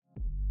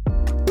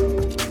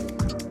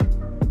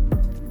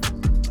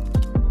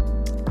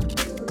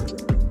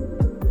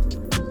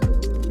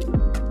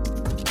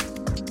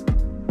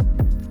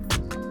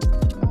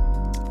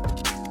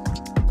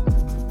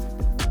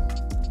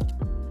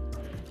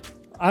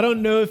I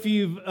don't know if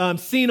you've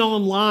seen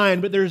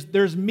online, but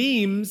there's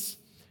memes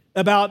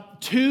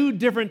about two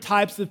different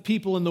types of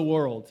people in the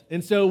world.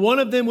 And so one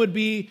of them would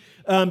be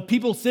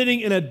people sitting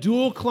in a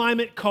dual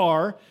climate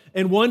car,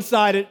 and one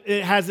side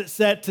it has it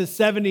set to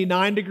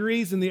 79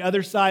 degrees, and the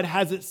other side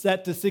has it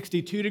set to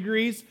 62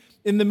 degrees.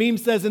 And the meme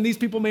says, and these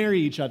people marry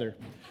each other.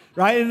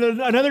 Right?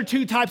 And another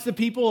two types of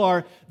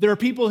people there are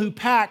people who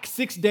pack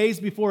 6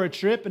 days before a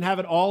trip and have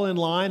it all in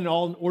line and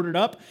all ordered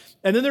up.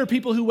 And then there are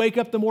people who wake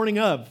up the morning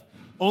of,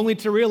 only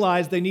to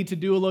realize they need to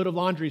do a load of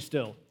laundry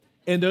still.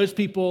 And those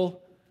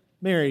people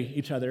marry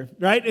each other,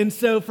 right? And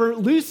so for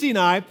Lucy and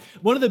I,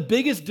 one of the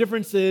biggest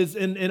differences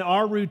in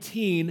our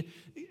routine,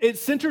 it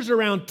centers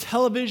around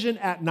television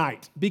at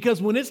night. Because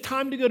when it's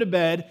time to go to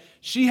bed,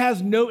 she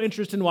has no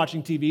interest in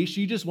watching TV.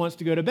 She just wants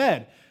to go to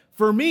bed.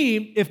 For me,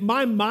 if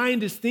my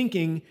mind is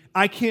thinking,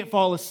 I can't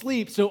fall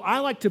asleep, so I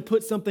like to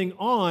put something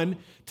on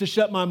to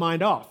shut my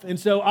mind off. And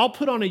so I'll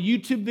put on a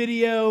YouTube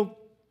video,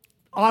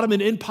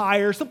 Ottoman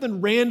Empire,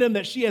 something random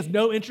that she has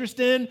no interest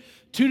in.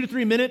 2 to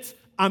 3 minutes,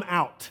 I'm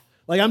out.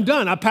 Like I'm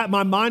done.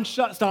 My mind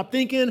stop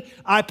thinking.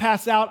 I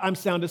pass out. I'm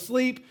sound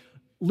asleep.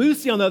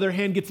 Lucy, on the other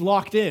hand, gets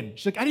locked in.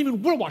 She's like, I didn't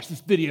even want to watch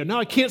this video. Now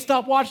I can't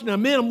stop watching.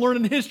 I'm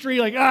learning history.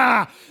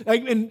 And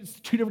it's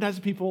two different types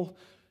of people.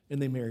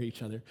 And they marry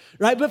each other,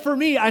 right? But for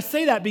me, I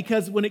say that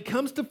because when it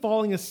comes to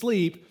falling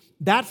asleep,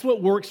 that's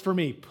what works for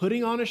me.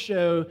 Putting on a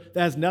show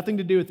that has nothing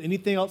to do with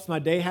anything else my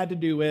day had to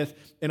do with,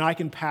 and I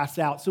can pass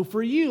out. So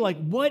for you,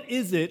 what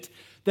is it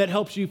that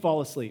helps you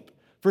fall asleep?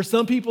 For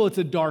some people, it's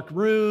a dark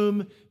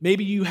room.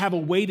 Maybe you have a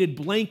weighted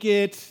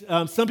blanket.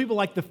 Some people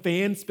like the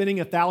fan spinning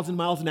 1,000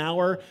 miles an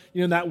hour,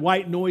 that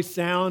white noise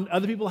sound.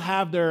 Other people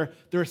have their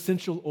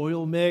essential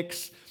oil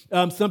mix.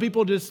 Some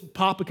people just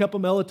pop a cup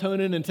of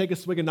melatonin and take a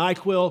swig of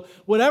NyQuil.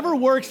 Whatever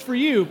works for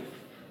you,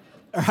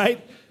 all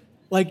right?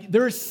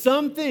 There are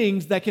some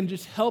things that can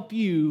just help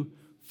you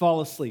fall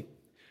asleep.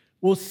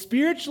 Well,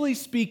 spiritually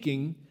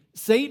speaking,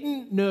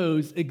 Satan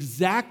knows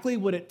exactly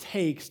what it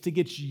takes to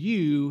get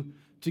you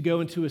to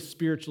go into a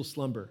spiritual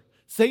slumber.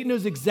 Satan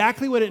knows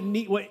exactly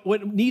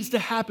what needs to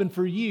happen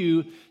for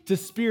you to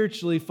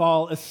spiritually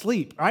fall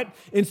asleep, right?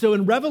 And so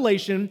in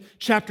Revelation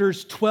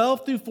chapters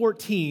 12 through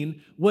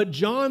 14, what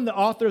John, the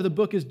author of the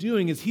book, is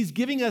doing is he's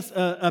giving us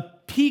a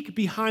peek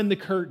behind the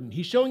curtain.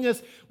 He's showing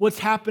us what's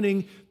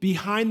happening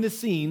behind the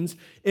scenes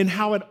and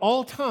how at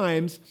all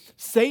times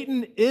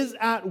Satan is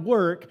at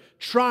work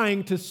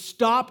trying to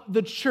stop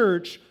the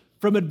church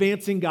from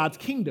advancing God's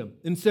kingdom.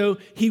 And so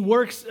he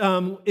works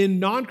in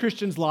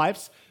non-Christians'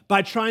 lives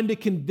by trying to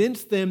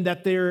convince them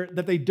that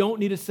they don't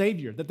need a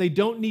Savior, that they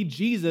don't need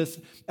Jesus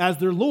as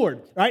their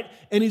Lord, right?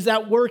 And he's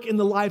at work in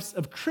the lives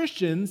of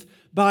Christians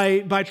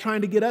by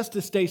trying to get us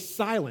to stay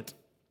silent.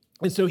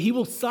 And so he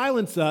will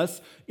silence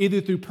us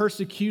either through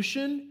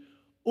persecution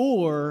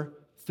or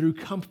through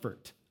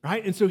comfort,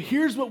 right? And so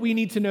here's what we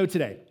need to know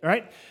today, all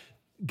right?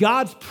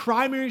 God's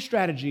primary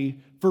strategy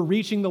for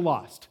reaching the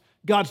lost,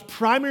 God's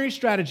primary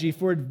strategy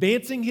for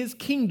advancing his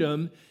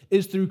kingdom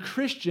is through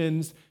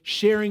Christians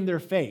sharing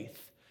their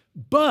faith.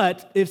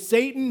 But if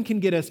Satan can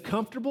get us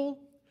comfortable,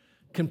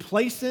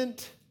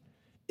 complacent,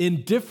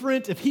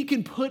 indifferent, if he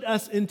can put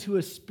us into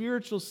a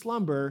spiritual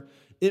slumber,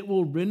 it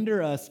will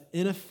render us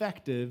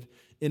ineffective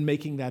in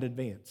making that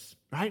advance,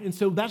 right? And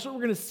so that's what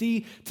we're going to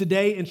see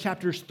today in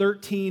chapters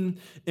 13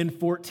 and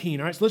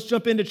 14. All right, so let's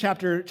jump into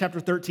chapter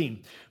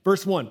 13,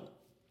 verse 1.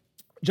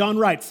 John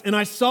writes, "And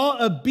I saw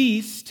a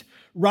beast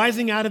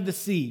rising out of the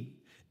sea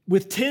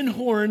with 10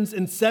 horns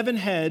and 7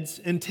 heads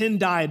and 10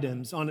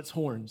 diadems on its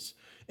horns,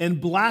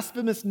 and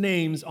blasphemous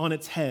names on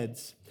its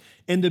heads.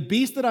 And the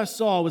beast that I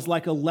saw was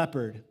like a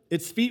leopard.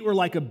 Its feet were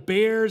like a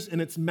bear's,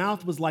 and its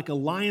mouth was like a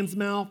lion's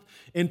mouth.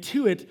 And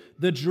to it,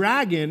 the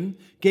dragon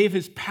gave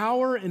his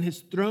power and his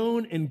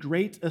throne and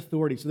great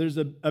authority." So there's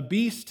a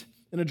beast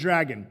and a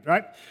dragon,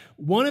 right?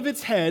 "One of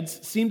its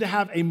heads seemed to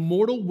have a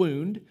mortal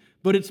wound,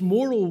 but its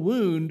mortal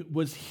wound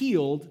was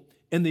healed.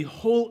 And the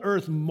whole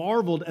earth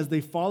marveled as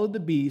they followed the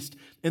beast,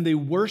 and they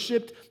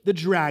worshiped the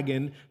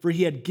dragon, for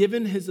he had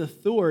given his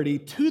authority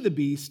to the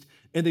beast,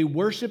 and they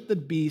worshiped the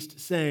beast,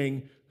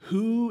 saying,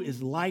 'Who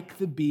is like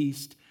the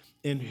beast,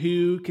 and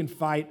who can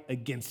fight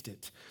against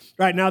it?'"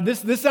 Right, now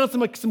this sounds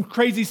like some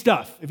crazy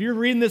stuff. If you're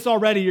reading this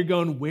already, you're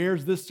going,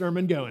 where's this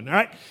sermon going? All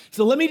right,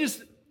 so let me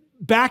just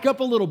back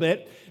up a little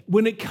bit.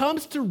 When it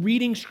comes to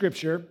reading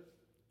Scripture,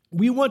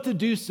 we want to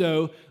do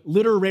so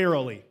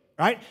literarily.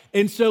 Right?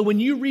 And so when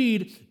you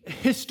read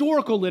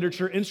historical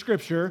literature in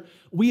Scripture,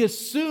 we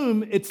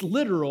assume it's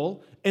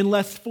literal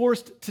unless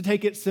forced to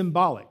take it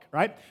symbolic,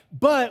 right?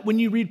 But when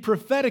you read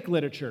prophetic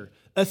literature,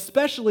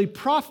 especially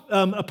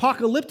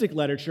apocalyptic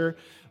literature,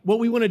 what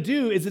we want to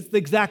do is it's the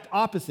exact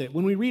opposite.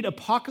 When we read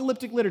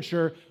apocalyptic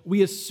literature,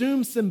 we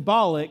assume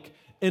symbolic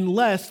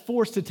unless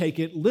forced to take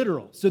it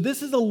literal. So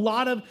this is a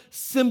lot of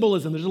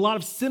symbolism. There's a lot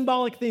of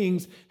symbolic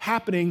things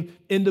happening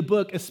in the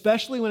book,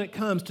 especially when it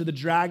comes to the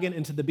dragon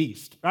and to the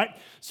beast, right?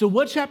 So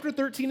what chapter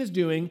 13 is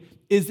doing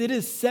is it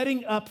is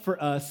setting up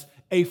for us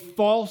a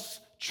false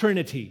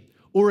trinity,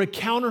 or a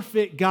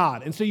counterfeit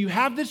God. And so you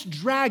have this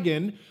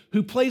dragon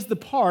who plays the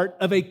part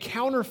of a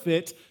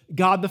counterfeit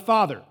God the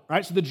Father,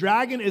 right? So the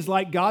dragon is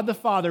like God the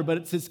Father, but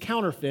it's his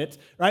counterfeit,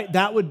 right?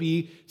 That would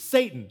be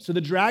Satan. So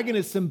the dragon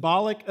is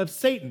symbolic of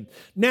Satan.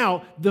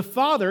 Now, the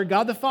Father,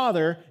 God the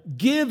Father,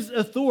 gives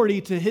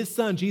authority to his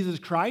son, Jesus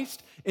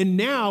Christ, and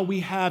now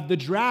we have the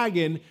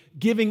dragon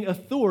giving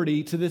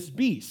authority to this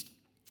beast.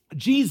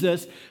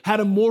 Jesus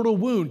had a mortal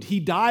wound. He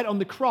died on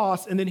the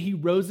cross and then he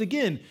rose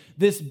again.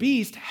 This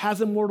beast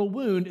has a mortal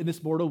wound and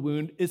this mortal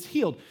wound is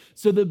healed.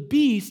 So the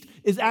beast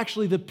is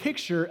actually the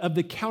picture of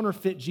the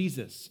counterfeit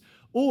Jesus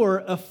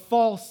or a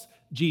false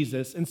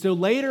Jesus. And so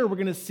later we're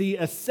going to see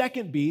a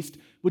second beast,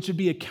 which would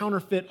be a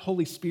counterfeit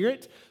Holy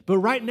Spirit. But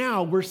right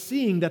now we're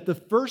seeing that the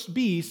first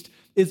beast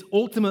is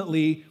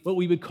ultimately what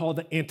we would call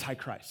the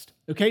Antichrist.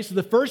 Okay, so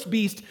the first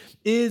beast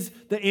is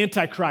the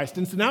Antichrist.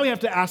 And so now we have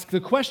to ask the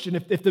question,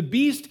 if the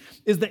beast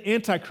is the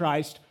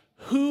Antichrist,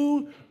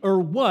 who or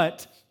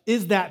what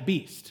is that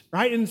beast,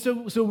 right? And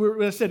so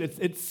I said,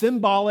 it's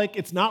symbolic,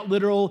 it's not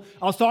literal.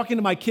 I was talking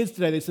to my kids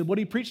today. They said, what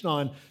are you preaching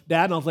on,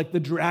 Dad? And I was like, the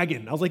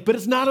dragon. I was like, but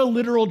it's not a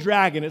literal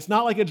dragon. It's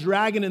not like a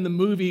dragon in the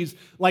movies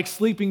like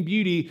Sleeping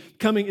Beauty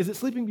coming. Is it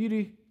Sleeping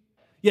Beauty?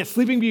 Yes,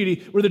 Sleeping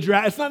Beauty, where the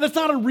dragon, that's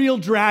not a real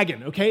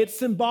dragon, okay? It's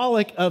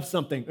symbolic of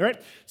something, all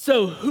right?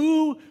 So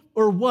who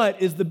or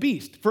what is the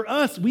beast? For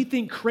us, we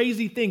think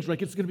crazy things,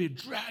 like it's gonna be a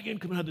dragon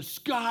coming out of the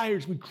sky, or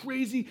it's gonna be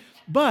crazy.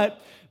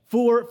 But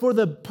for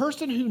the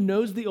person who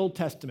knows the Old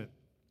Testament,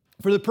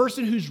 for the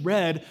person who's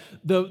read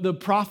the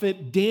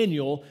prophet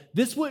Daniel,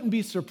 this wouldn't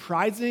be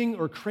surprising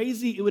or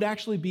crazy. It would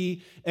actually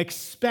be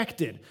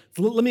expected.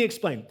 So let me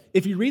explain.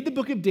 If you read the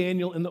book of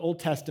Daniel in the Old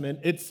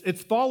Testament,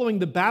 it's following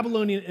the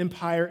Babylonian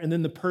Empire and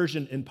then the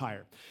Persian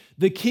Empire.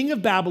 The king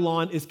of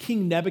Babylon is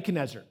King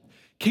Nebuchadnezzar.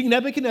 King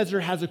Nebuchadnezzar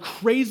has a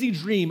crazy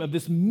dream of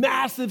this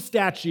massive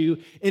statue,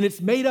 and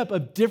it's made up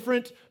of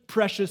different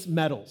precious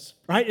metals,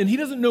 right? And he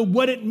doesn't know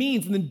what it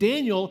means. And then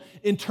Daniel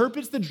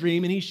interprets the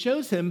dream, and he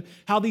shows him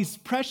how these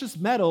precious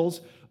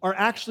metals are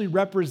actually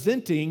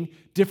representing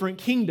different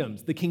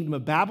kingdoms: the kingdom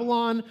of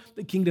Babylon,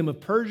 the kingdom of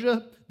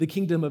Persia, the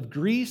kingdom of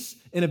Greece,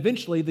 and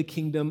eventually the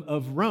kingdom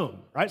of Rome,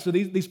 right? So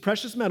these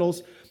precious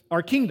metals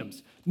are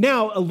kingdoms.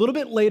 Now, a little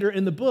bit later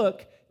in the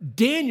book,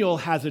 Daniel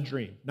has a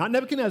dream. Not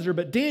Nebuchadnezzar,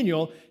 but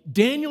Daniel.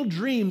 Daniel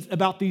dreams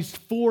about these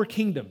four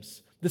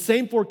kingdoms, the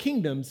same four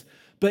kingdoms,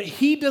 but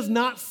he does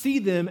not see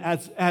them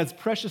as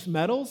precious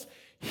metals.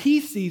 He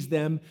sees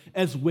them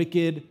as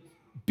wicked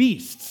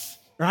beasts,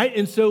 right?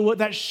 And so what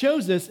that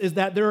shows us is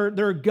that there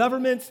are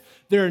governments,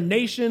 there are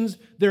nations,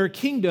 there are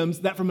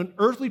kingdoms that from an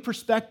earthly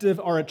perspective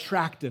are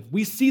attractive.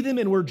 We see them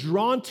and we're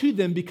drawn to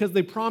them because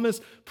they promise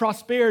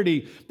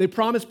prosperity, they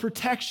promise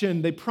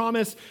protection, they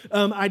promise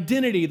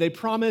identity, they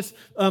promise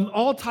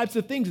all types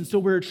of things. And so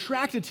we're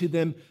attracted to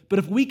them. But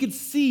if we could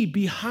see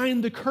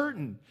behind the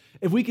curtain,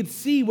 if we could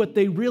see what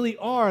they really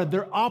are,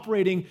 they're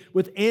operating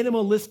with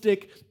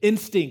animalistic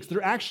instincts.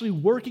 They're actually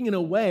working in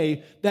a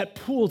way that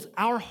pulls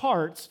our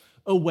hearts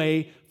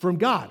away from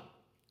God.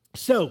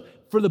 So,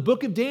 for the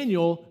book of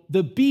Daniel,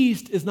 the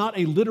beast is not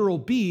a literal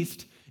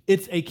beast,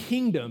 it's a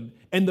kingdom.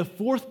 And the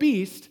fourth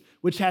beast,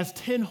 which has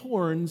 10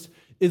 horns,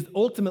 is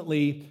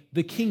ultimately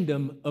the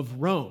kingdom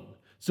of Rome.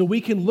 So we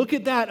can look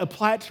at that,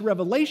 apply it to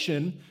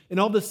Revelation, and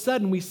all of a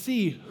sudden we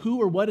see who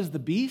or what is the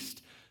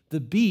beast? The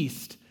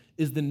beast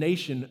is the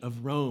nation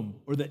of Rome,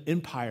 or the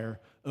empire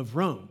of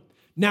Rome.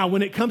 Now,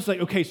 when it comes to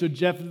okay, so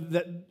Jeff,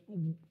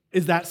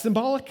 is that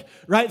symbolic,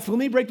 right? So let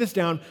me break this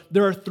down.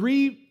 There are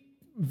three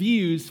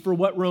views for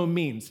what Rome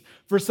means.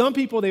 For some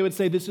people, they would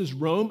say this is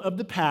Rome of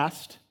the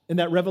past, and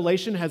that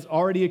Revelation has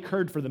already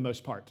occurred for the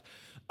most part.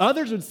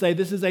 Others would say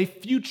this is a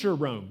future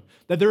Rome,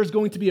 that there is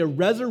going to be a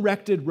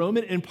resurrected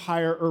Roman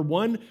Empire or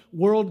one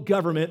world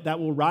government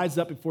that will rise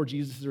up before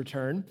Jesus'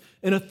 return.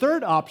 And a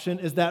third option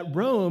is that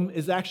Rome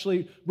is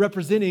actually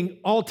representing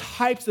all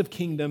types of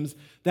kingdoms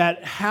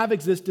that have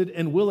existed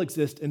and will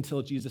exist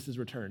until Jesus'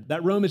 return.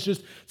 That Rome is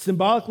just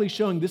symbolically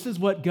showing this is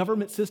what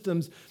government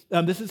systems,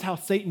 this is how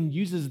Satan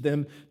uses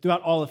them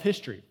throughout all of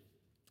history.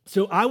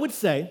 So I would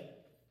say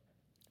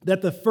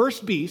that the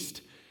first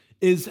beast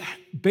is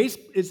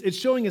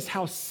showing us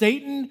how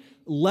Satan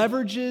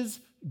leverages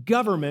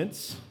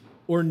governments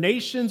or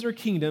nations or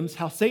kingdoms,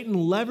 how Satan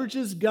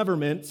leverages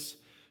governments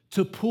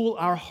to pull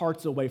our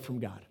hearts away from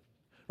God,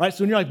 right?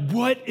 So when you're like,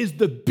 what is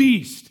the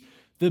beast?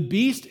 The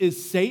beast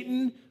is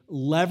Satan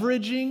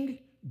leveraging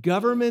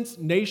governments,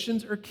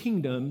 nations, or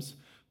kingdoms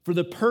for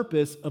the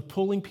purpose of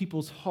pulling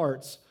people's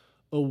hearts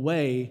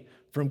away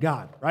from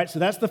God, right? So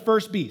that's the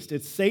first beast.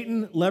 It's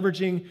Satan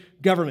leveraging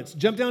governments.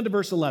 Jump down to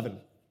verse 11.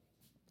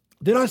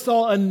 Then I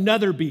saw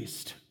another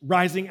beast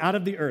rising out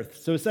of the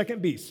earth. So a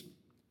second beast.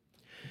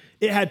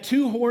 It had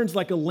two horns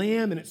like a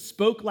lamb, and it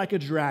spoke like a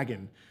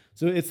dragon.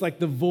 So it's like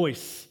the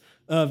voice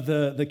of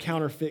the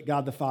counterfeit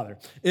God the Father.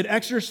 It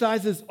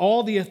exercises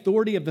all the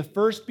authority of the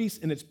first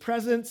beast in its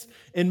presence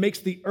and makes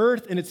the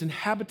earth and its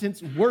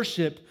inhabitants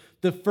worship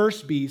the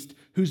first beast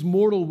whose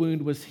mortal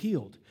wound was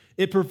healed.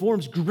 It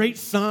performs great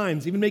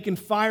signs, even making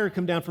fire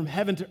come down from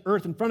heaven to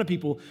earth in front of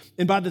people.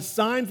 And by the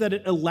signs that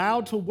it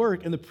allowed to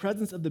work in the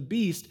presence of the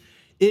beast,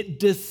 it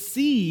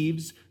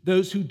deceives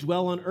those who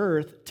dwell on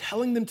earth,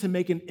 telling them to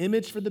make an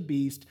image for the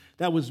beast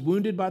that was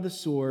wounded by the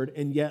sword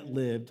and yet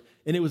lived.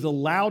 And it was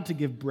allowed to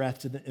give breath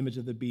to the image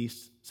of the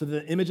beast, so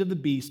that the image of the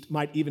beast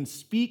might even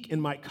speak and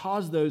might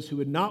cause those who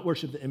would not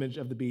worship the image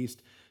of the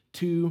beast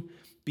to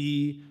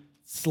be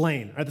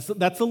slain. All right,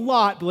 that's a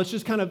lot, but let's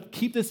just kind of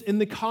keep this in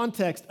the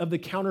context of the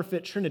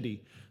counterfeit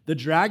trinity. The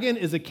dragon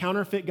is a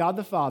counterfeit God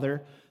the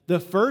Father. The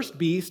first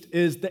beast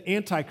is the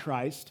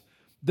Antichrist.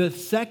 The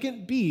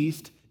second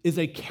beast is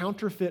a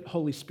counterfeit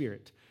Holy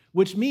Spirit,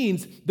 which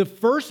means the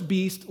first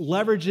beast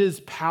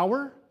leverages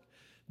power.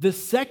 The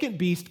second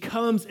beast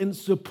comes and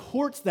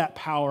supports that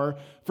power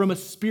from a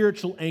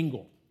spiritual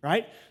angle,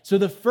 right? So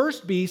the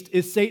first beast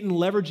is Satan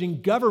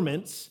leveraging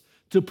governments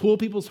to pull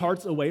people's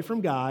hearts away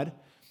from God.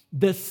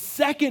 The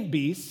second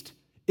beast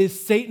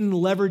is Satan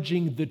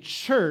leveraging the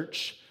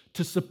church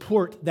to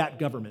support that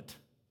government.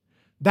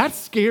 That's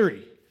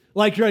scary.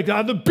 Like, you're like,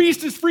 "God, the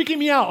beast is freaking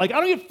me out." Like, I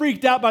don't get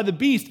freaked out by the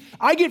beast.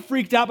 I get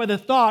freaked out by the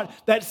thought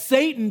that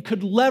Satan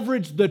could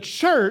leverage the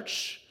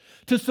church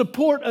to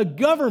support a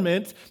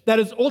government that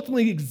is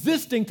ultimately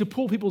existing to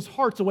pull people's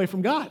hearts away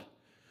from God,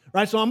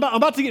 right? So I'm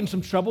about to get in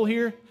some trouble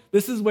here.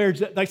 This is where,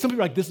 like, some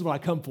people are like, "This is what I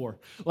come for."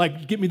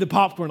 Like, get me the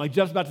popcorn. Like,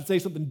 Jeff's about to say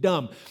something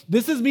dumb.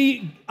 This is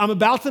me. I'm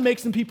about to make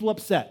some people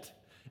upset.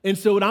 And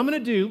so what I'm going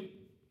to do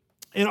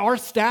in our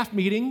staff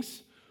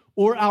meetings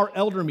or our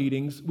elder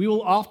meetings, we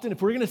will often,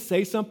 if we're going to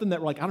say something that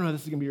we're like, "I don't know how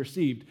this is going to be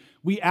received,"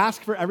 we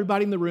ask for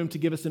everybody in the room to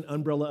give us an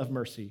umbrella of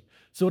mercy.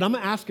 So what I'm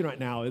asking right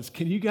now is,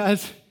 can you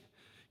guys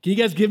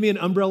give me an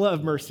umbrella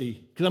of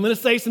mercy? Because I'm going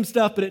to say some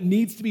stuff, but it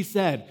needs to be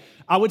said.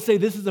 I would say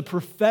this is a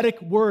prophetic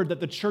word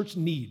that the church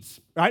needs,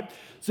 right?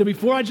 So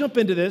before I jump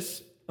into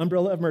this,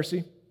 umbrella of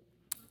mercy,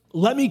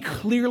 let me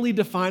clearly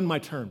define my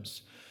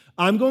terms.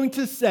 I'm going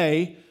to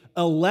say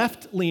a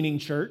left-leaning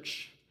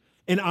church,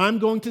 and I'm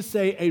going to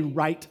say a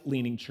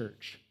right-leaning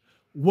church.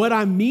 What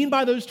I mean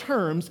by those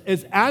terms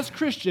is, as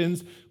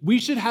Christians, we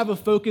should have a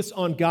focus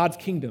on God's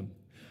kingdom.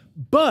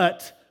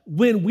 But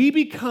when we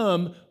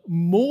become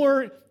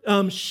more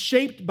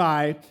shaped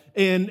by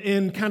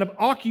and kind of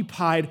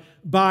occupied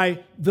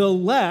by the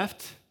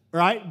left,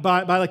 right,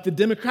 by like the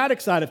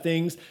democratic side of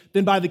things,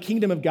 than by the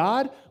kingdom of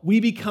God, we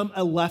become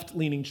a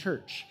left-leaning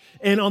church.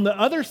 And on the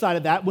other side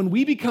of that, when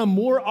we become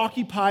more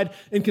occupied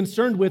and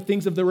concerned with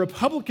things of the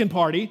Republican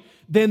Party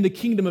than the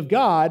kingdom of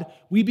God,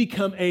 we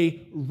become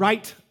a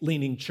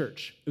right-leaning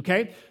church,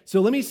 okay? So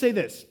let me say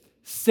this.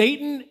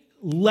 Satan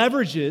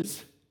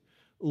leverages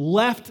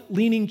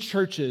left-leaning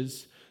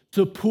churches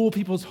to pull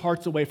people's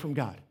hearts away from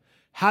God.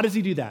 How does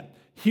he do that?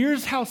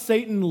 Here's how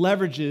Satan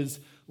leverages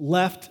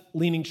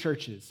left-leaning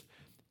churches.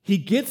 He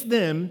gets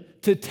them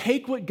to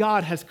take what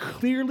God has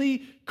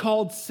clearly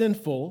called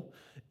sinful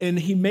and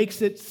he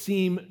makes it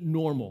seem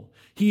normal.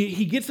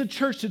 He gets a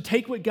church to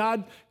take what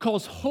God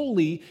calls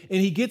holy, and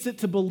he gets it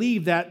to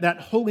believe that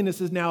holiness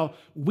is now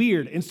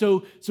weird. And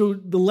so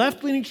the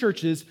left-leaning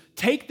churches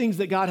take things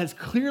that God has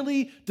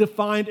clearly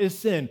defined as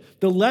sin.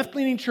 The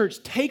left-leaning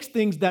church takes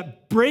things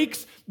that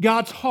breaks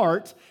God's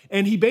heart,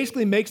 and he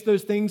basically makes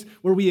those things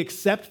where we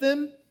accept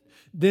them,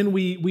 then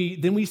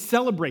we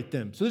celebrate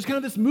them. So there's kind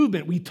of this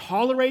movement. We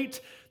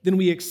tolerate, then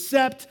we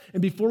accept,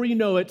 and before you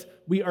know it,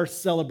 we are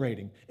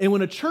celebrating. And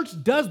when a church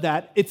does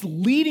that, it's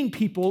leading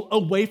people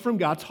away from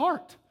God's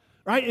heart,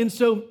 right? And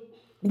so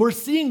we're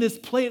seeing this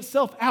play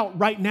itself out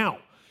right now.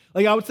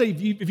 Like, I would say,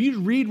 if you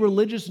read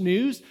religious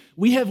news,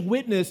 we have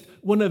witnessed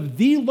one of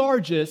the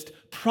largest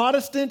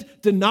Protestant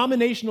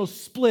denominational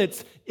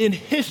splits in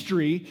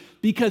history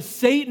because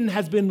Satan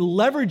has been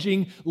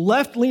leveraging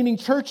left-leaning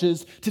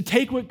churches to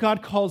take what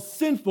God calls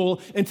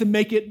sinful and to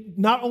make it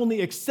not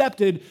only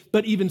accepted,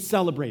 but even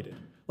celebrated.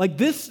 Like,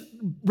 this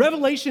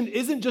revelation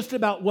isn't just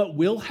about what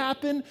will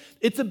happen,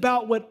 it's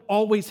about what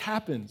always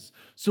happens.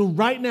 So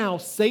right now,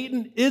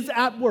 Satan is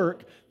at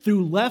work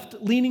through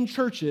left-leaning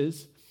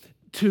churches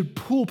to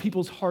pull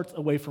people's hearts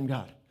away from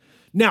God.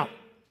 Now,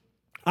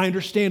 I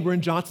understand we're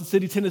in Johnson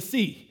City,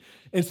 Tennessee,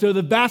 and so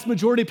the vast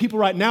majority of people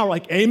right now are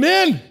like,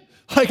 "Amen."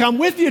 Like, I'm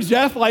with you,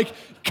 Jeff. Like,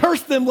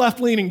 curse them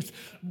left-leanings.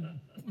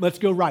 Let's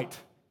go right.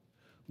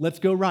 Let's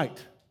go right,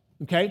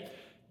 okay?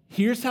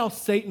 Here's how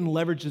Satan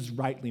leverages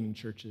right-leaning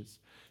churches.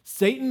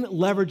 Satan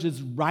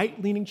leverages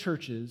right-leaning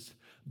churches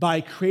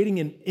by creating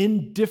an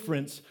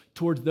indifference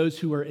towards those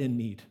who are in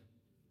need.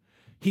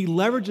 He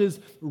leverages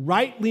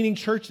right-leaning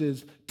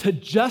churches to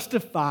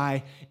justify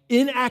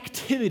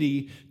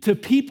inactivity to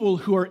people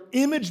who are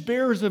image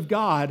bearers of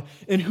God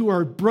and who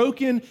are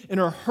broken and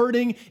are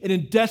hurting and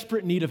in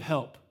desperate need of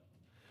help.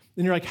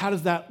 And you're like, how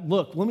does that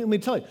look? Let me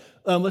tell you.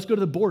 Let's go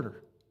to the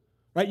border,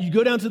 right? You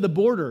go down to the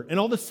border, and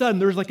all of a sudden,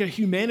 there's like a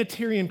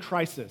humanitarian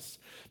crisis.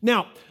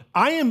 Now,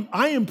 I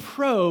am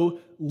pro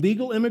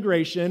legal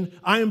immigration.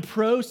 I am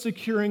pro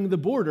securing the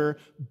border.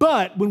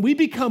 But when we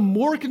become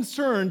more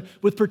concerned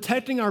with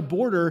protecting our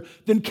border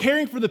than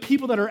caring for the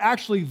people that are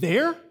actually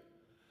there,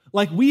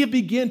 Like we have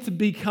begun to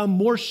become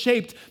more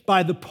shaped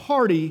by the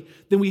party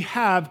than we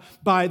have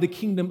by the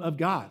kingdom of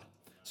God.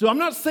 So I'm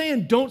not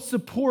saying don't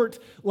support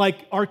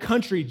like our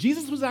country.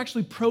 Jesus was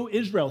actually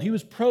pro-Israel. He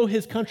was pro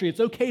his country. It's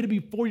okay to be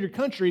for your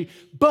country,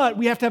 but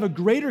we have to have a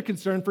greater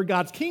concern for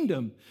God's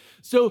kingdom.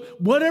 So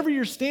whatever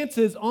your stance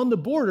is on the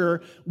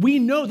border, we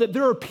know that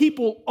there are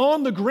people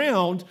on the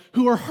ground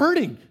who are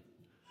hurting.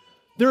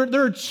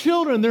 There are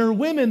children, there are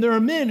women, there are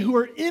men who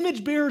are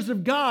image bearers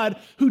of God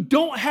who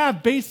don't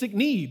have basic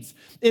needs.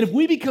 And if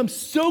we become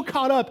so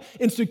caught up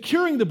in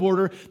securing the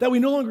border that we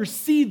no longer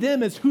see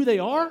them as who they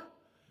are,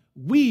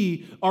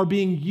 we are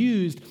being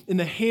used in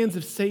the hands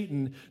of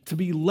Satan to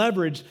be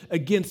leveraged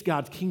against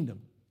God's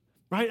kingdom,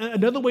 right?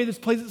 Another way this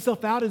plays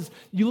itself out is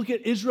you look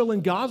at Israel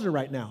and Gaza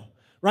right now,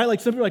 right?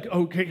 Like some people are like,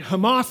 okay,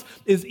 Hamas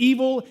is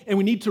evil and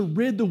we need to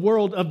rid the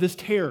world of this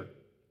terror.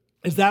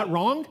 Is that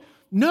wrong?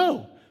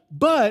 No.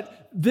 But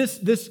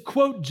this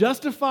quote,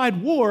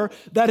 justified war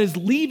that is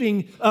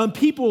leaving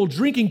people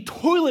drinking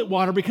toilet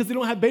water because they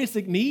don't have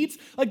basic needs,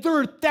 like there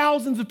are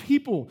thousands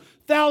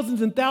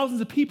and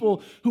thousands of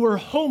people who are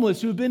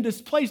homeless, who have been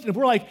displaced. And if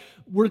we're like,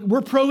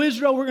 we're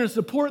pro-Israel, we're going to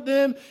support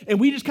them, and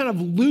we just kind of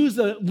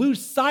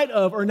lose sight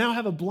of or now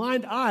have a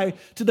blind eye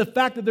to the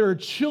fact that there are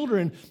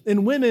children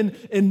and women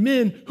and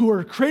men who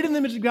are created in the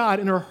image of God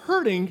and are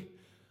hurting,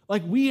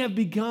 like we have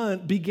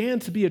began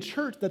to be a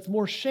church that's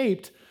more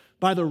shaped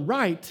by the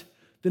right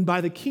than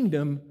by the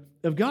kingdom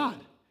of God.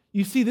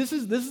 You see, this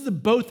is a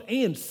both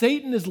and.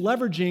 Satan is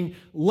leveraging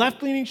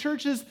left-leaning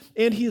churches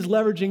and he is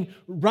leveraging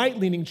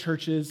right-leaning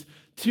churches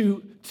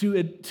to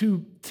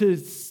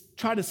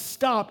try to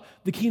stop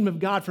the kingdom of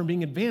God from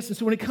being advanced. And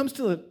so when it comes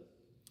to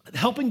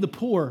helping the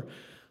poor,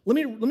 let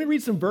me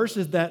read some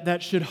verses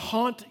that should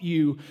haunt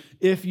you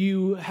if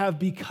you have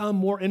become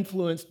more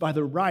influenced by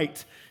the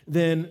right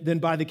than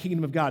by the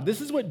kingdom of God. This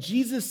is what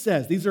Jesus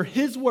says. These are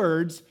his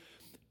words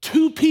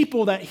to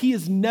people that he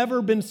has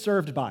never been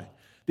served by.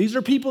 These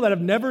are people that have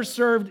never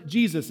served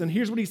Jesus. And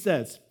here's what he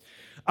says.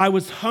 I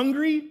was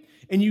hungry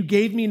and you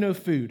gave me no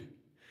food.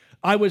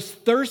 I was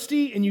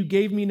thirsty and you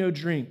gave me no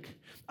drink.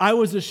 I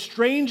was a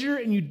stranger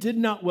and you did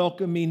not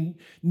welcome me.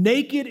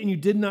 Naked and you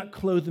did not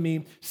clothe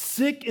me.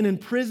 Sick and in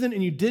prison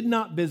and you did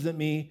not visit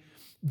me.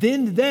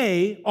 Then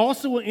they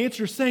also will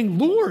answer saying,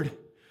 Lord,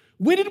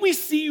 when did we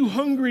see you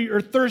hungry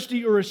or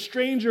thirsty or a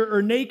stranger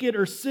or naked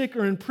or sick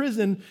or in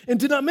prison and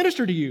did not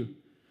minister to you?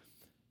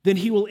 Then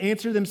he will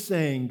answer them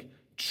saying,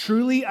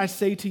 truly I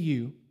say to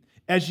you,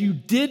 as you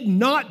did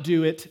not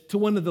do it to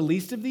one of the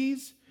least of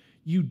these,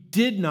 you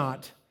did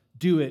not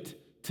do it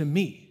to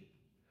me.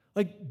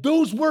 Like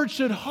those words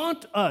should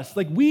haunt us.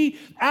 Like we,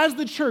 as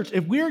the church,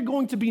 if we're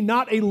going to be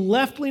not a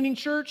left-leaning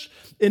church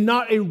and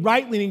not a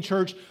right-leaning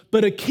church,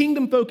 but a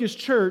kingdom-focused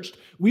church,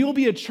 we will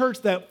be a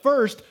church that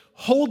first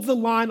holds the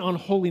line on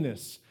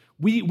holiness.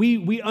 We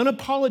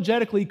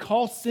unapologetically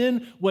call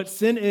sin what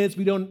sin is.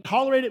 We don't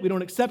tolerate it. We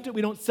don't accept it.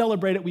 We don't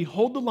celebrate it. We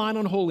hold the line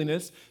on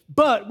holiness,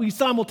 but we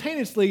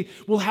simultaneously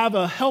will have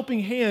a helping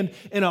hand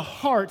and a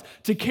heart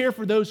to care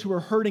for those who are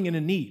hurting and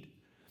in need,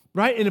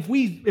 right? And if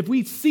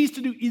we cease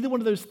to do either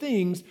one of those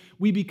things,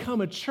 we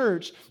become a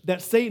church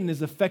that Satan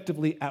is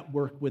effectively at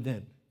work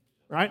within,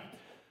 right?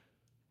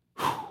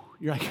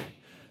 You're like,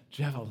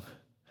 Jeff,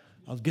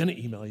 I was going to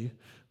email you,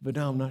 but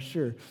now I'm not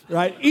sure,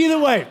 right? Either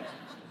way.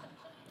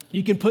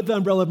 You can put the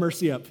umbrella of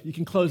mercy up. You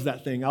can close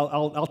that thing.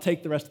 I'll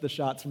take the rest of the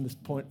shots from this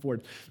point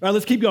forward. All right,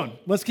 let's keep going.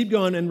 Let's keep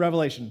going in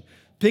Revelation.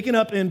 Picking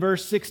up in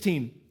verse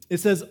 16.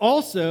 It says,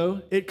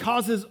 also, it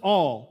causes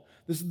all,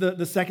 this is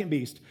the second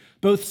beast,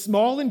 both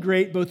small and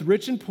great, both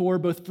rich and poor,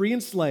 both free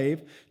and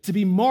slave, to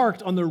be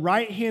marked on the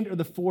right hand or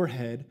the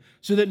forehead,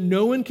 so that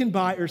no one can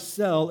buy or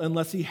sell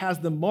unless he has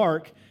the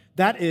mark,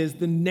 that is,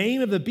 the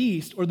name of the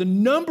beast or the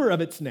number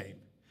of its name.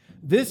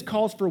 This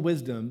calls for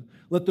wisdom.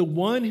 Let the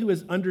one who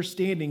is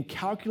understanding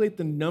calculate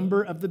the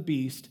number of the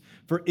beast,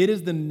 for it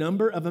is the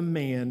number of a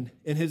man,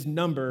 and his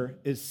number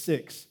is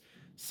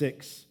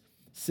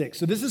 666.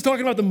 So this is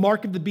talking about the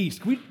mark of the beast.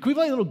 Can we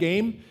play a little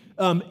game?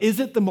 Is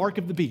it the mark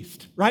of the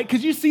beast, right?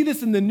 Because you see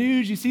this in the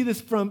news. You see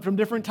this from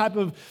different type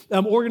of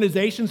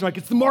organizations. Like,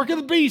 it's the mark of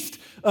the beast.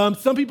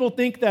 Some people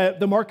think that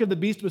the mark of the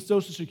beast was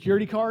Social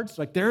Security cards.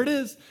 Like, there it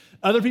is.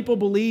 Other people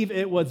believe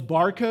it was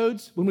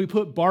barcodes, when we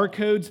put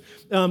barcodes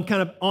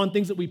kind of on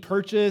things that we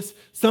purchase.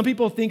 Some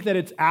people think that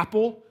it's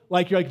Apple.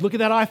 Like, you're like, look at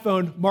that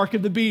iPhone, mark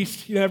of the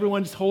beast. You know,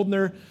 everyone's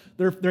holding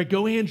their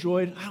Go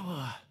Android.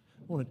 I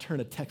want to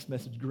turn a text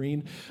message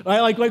green.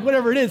 Like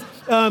whatever it is.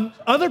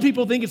 Other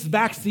people think it's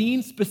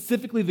vaccine,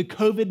 specifically the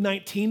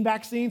COVID-19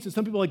 vaccine. So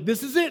some people are like,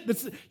 this is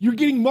it. You're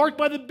getting marked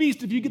by the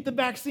beast if you get the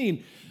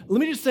vaccine. Let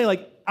me just say,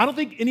 I don't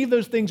think any of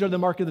those things are the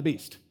mark of the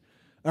beast.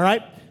 All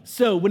right?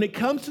 So when it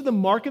comes to the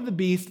mark of the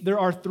beast, there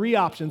are three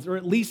options, or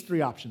at least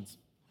three options.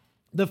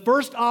 The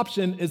first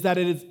option is that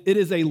it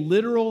is a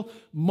literal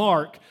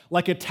mark,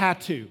 like a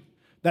tattoo,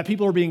 that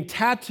people are being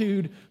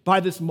tattooed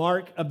by this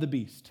mark of the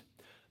beast.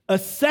 A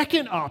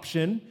second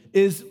option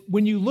is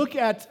when you look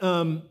at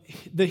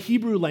the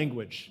Hebrew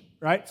language,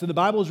 right? So the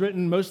Bible is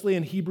written mostly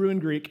in Hebrew and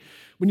Greek.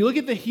 When you look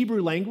at the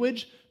Hebrew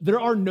language, there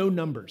are no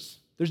numbers.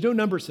 There's no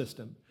number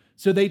system.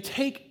 So they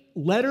take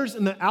letters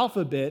in the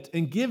alphabet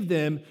and give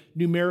them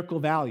numerical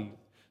value.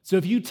 So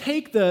if you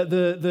take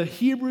the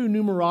Hebrew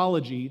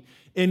numerology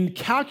and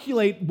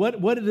calculate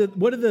what do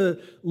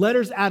the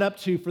letters add up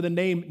to for the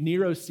name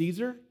Nero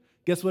Caesar,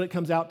 guess what it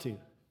comes out to?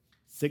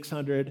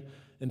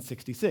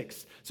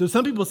 666. So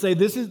some people say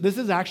this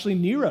is actually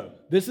Nero.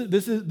 This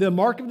is the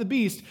mark of the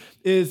beast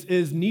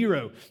is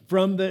Nero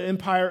from the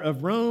Empire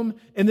of Rome.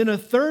 And then a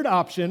third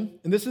option,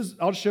 and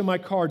I'll show my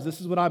cards.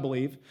 This is what I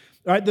believe.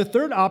 All right, the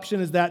third option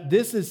is that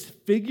this is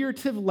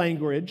figurative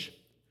language.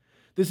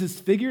 This is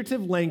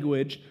figurative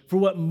language for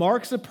what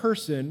marks a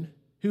person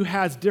who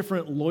has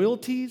different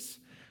loyalties,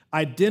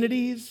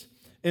 identities,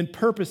 and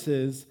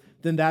purposes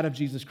than that of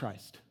Jesus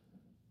Christ.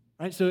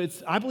 Right? So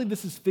I believe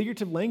this is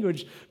figurative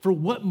language for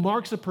what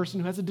marks a person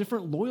who has a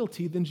different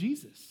loyalty than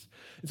Jesus.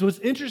 And so what's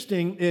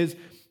interesting is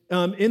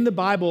in the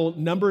Bible,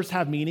 numbers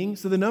have meaning.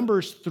 So the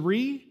numbers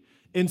 3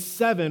 and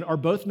 7 are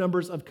both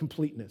numbers of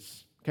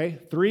completeness. Okay?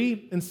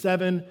 3 and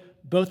 7,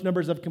 both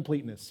numbers of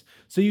completeness.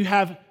 So you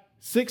have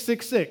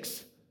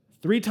 666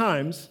 3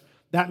 times.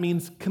 That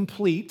means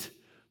complete.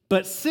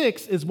 But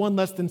 6 is 1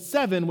 less than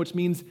 7, which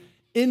means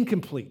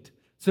incomplete.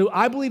 So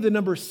I believe the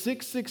number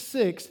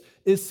 666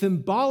 is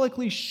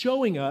symbolically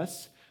showing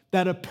us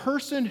that a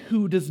person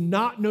who does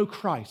not know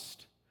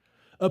Christ,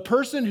 a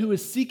person who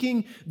is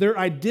seeking their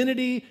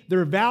identity,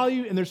 their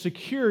value, and their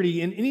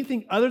security in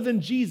anything other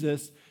than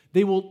Jesus,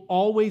 they will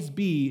always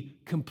be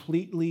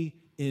completely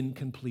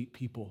incomplete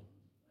people.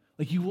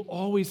 Like you will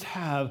always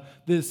have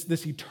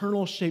this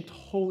eternal shaped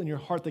hole in your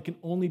heart that can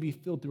only be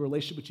filled through a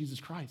relationship with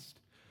Jesus Christ.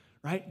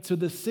 Right? So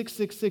the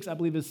 666, I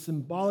believe, is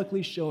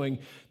symbolically showing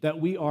that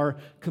we are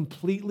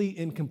completely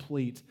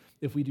incomplete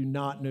if we do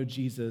not know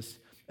Jesus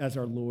as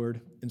our Lord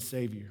and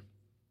Savior.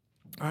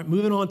 All right,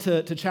 moving on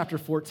to chapter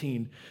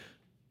 14.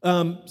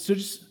 So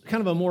just kind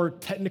of a more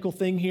technical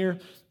thing here.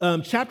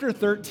 Chapter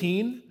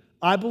 13,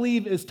 I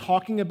believe, is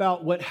talking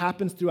about what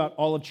happens throughout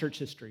all of church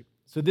history.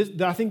 So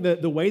I think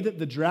the way that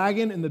the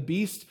dragon and the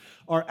beast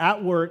are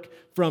at work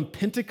from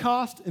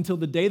Pentecost until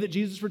the day that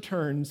Jesus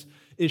returns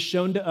is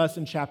shown to us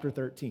in chapter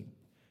 13.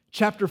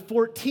 Chapter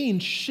 14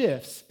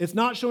 shifts. It's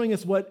not showing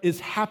us what is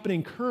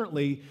happening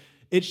currently.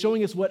 It's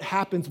showing us what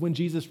happens when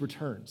Jesus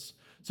returns.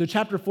 So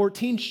chapter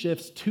 14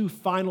 shifts to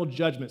final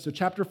judgment. So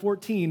chapter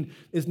 14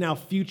 is now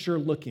future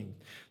looking.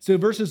 So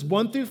verses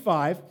 1 through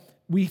 5,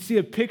 we see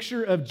a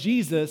picture of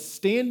Jesus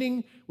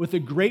standing with a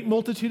great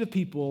multitude of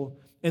people,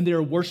 and they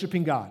are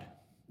worshiping God.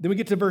 Then we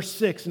get to verse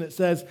 6, and it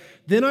says,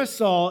 "Then I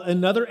saw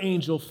another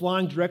angel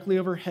flying directly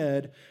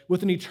overhead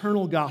with an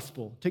eternal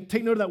gospel."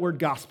 Take note of that word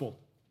gospel.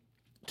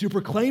 "To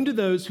proclaim to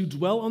those who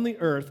dwell on the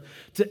earth,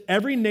 to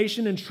every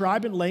nation and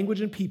tribe and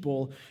language and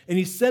people. And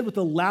he said with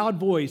a loud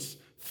voice,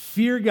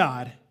 'Fear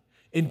God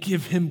and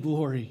give him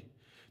glory,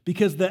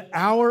 because the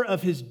hour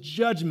of his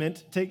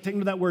judgment,'" take note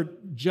of that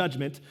word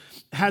judgment,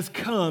 "'has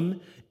come,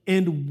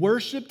 and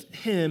worshiped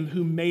him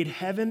who made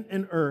heaven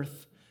and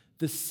earth,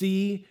 the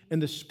sea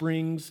and the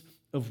springs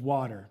of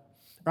water."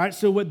 All right,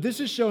 so what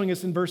this is showing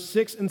us in verse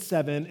 6 and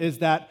 7 is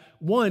that,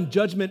 one,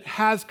 judgment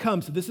has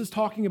come. So this is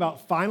talking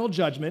about final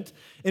judgment.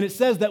 And it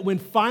says that when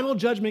final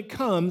judgment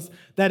comes,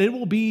 that it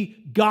will be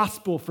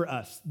gospel for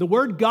us. The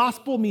word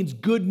gospel means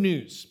good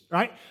news,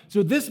 right?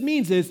 So this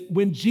means is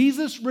when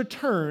Jesus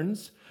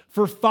returns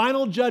for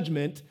final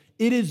judgment,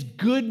 it is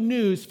good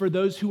news for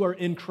those who are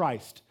in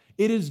Christ.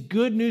 It is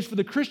good news for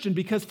the Christian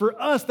because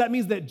for us, that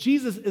means that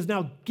Jesus is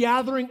now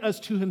gathering us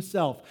to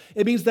himself.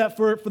 It means that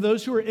for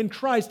those who are in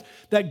Christ,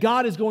 that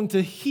God is going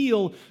to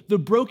heal the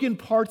broken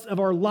parts of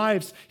our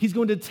lives. He's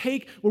going to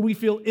take where we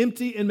feel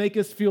empty and make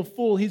us feel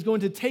full. He's going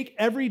to take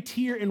every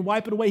tear and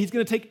wipe it away. He's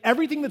going to take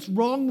everything that's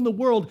wrong in the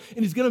world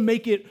and he's going to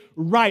make it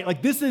right.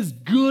 Like this is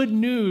good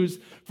news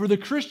for the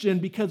Christian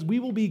because we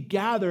will be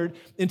gathered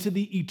into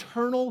the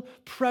eternal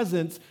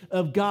presence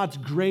of God's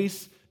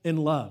grace and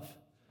love.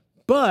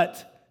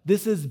 But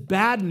this is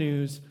bad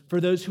news for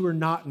those who are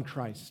not in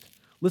Christ.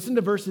 Listen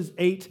to verses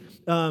 8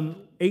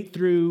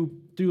 through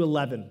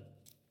 11.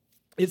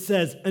 It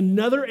says,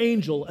 "Another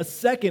angel, a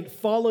second,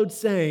 followed,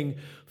 saying,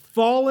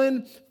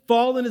 'Fallen,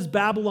 fallen is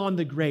Babylon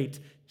the Great,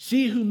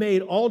 she who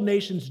made all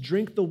nations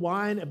drink the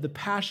wine of the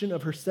passion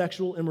of her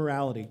sexual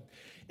immorality.'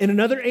 And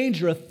another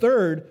angel, a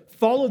third,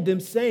 followed them,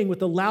 saying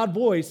with a loud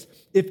voice,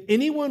 'If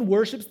anyone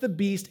worships the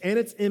beast and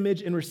its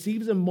image and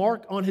receives a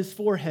mark on his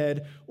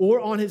forehead or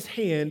on his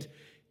hand,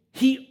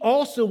 he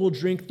also will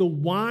drink the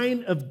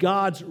wine of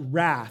God's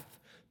wrath,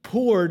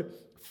 poured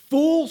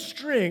full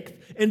strength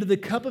into the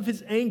cup of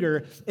his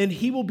anger, and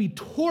he will be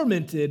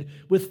tormented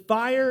with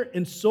fire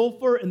and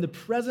sulfur in the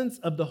presence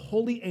of the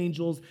holy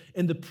angels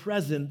and the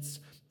presence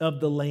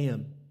of the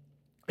Lamb.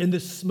 And the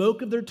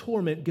smoke of their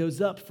torment goes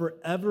up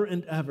forever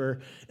and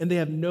ever, and they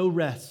have no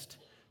rest,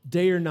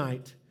 day or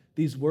night,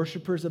 these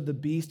worshipers of the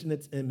beast and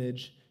its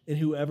image, and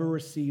whoever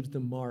receives the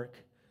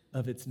mark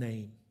of its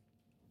name.'"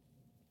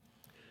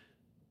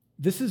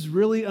 This is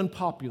really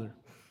unpopular,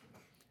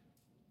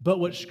 but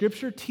what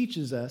Scripture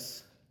teaches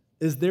us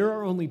is there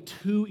are only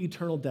two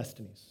eternal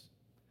destinies.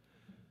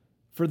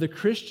 For the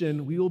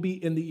Christian, we will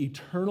be in the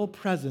eternal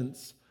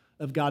presence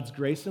of God's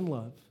grace and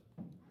love.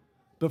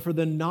 But for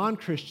the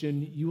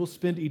non-Christian, you will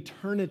spend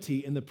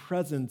eternity in the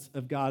presence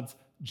of God's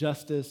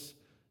justice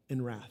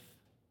and wrath.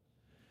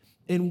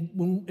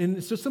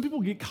 And so some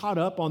people get caught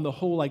up on the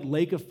whole like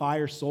lake of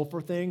fire,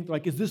 sulfur thing. They're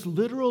like, is this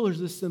literal or is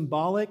this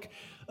symbolic?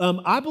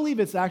 I believe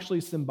it's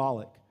actually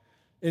symbolic.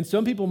 And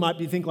some people might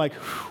be think like,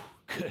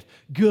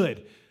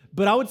 good.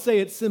 But I would say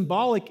it's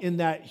symbolic in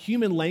that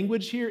human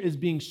language here is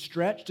being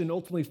stretched and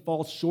ultimately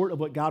falls short of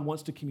what God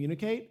wants to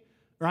communicate,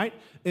 right?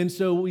 And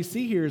so what we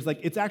see here is like,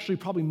 it's actually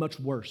probably much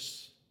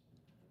worse.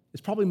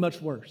 It's probably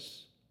much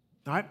worse.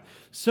 All right?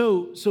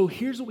 So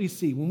here's what we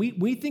see. When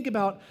we think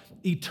about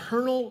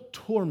eternal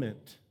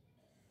torment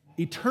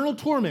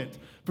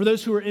for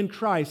those who are in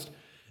Christ,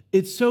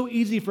 it's so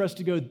easy for us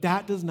to go,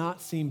 that does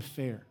not seem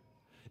fair.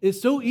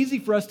 It's so easy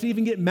for us to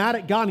even get mad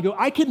at God and go,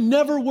 I could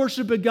never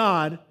worship a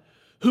God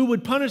who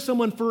would punish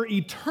someone for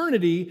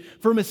eternity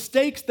for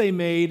mistakes they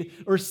made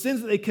or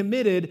sins that they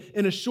committed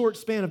in a short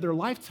span of their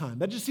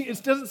lifetime. It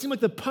doesn't seem like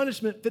the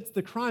punishment fits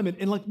the crime.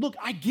 And like, look,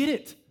 I get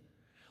it.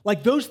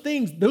 Like those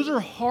things, those are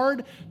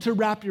hard to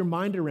wrap your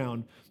mind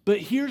around. But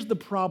here's the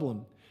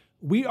problem.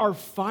 We are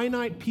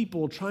finite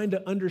people trying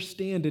to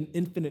understand an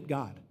infinite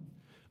God.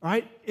 All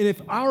right? And if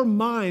our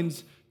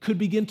minds could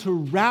begin to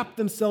wrap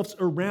themselves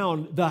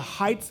around the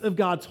heights of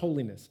God's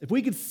holiness, if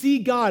we could see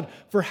God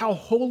for how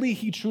holy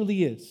he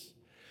truly is,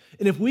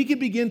 and if we could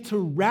begin to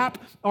wrap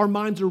our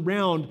minds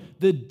around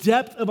the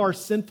depth of our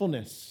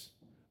sinfulness,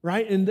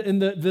 right? And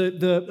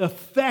the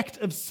effect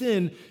of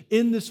sin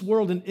in this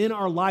world and in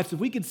our lives, if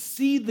we could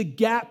see the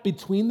gap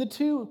between the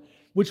two,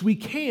 which we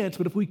can't,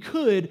 but if we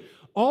could,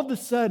 all of a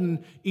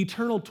sudden,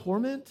 eternal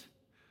torment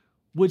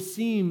would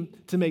seem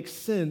to make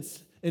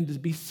sense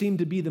and seem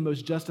to be the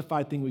most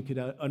justified thing we could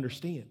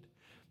understand.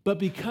 But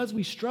because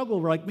we struggle,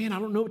 we're like, man, I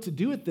don't know what to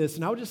do with this.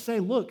 And I would just say,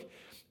 look,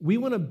 we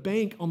want to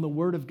bank on the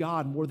word of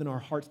God more than our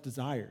heart's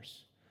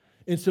desires.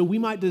 And so we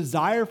might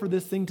desire for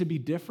this thing to be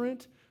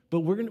different,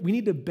 but we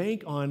need to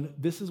bank on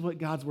this is what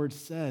God's word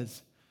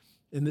says,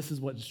 and this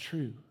is what's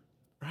true,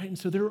 right? And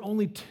so there are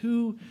only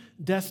two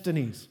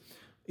destinies,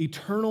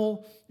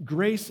 eternal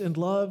grace and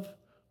love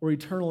or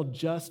eternal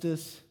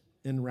justice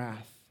and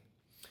wrath.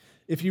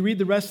 If you read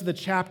the rest of the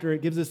chapter,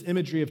 it gives us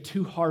imagery of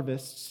two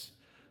harvests.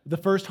 The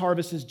first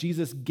harvest is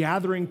Jesus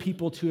gathering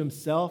people to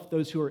himself,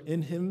 those who are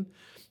in him,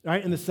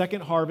 right? And the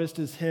second harvest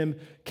is him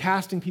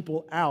casting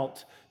people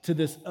out to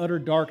this utter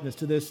darkness,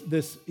 to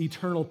this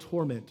eternal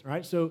torment,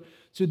 right? So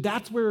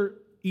that's where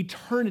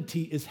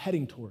eternity is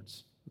heading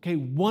towards, okay?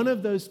 One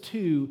of those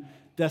two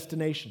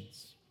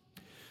destinations.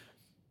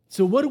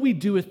 So what do we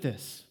do with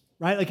this,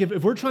 right? Like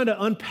if we're trying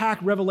to unpack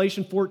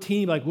Revelation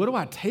 14, like what do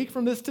I take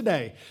from this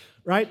today,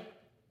 right?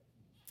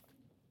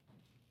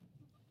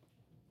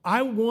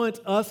 I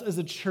want us as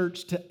a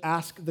church to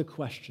ask the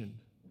question,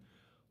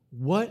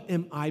 what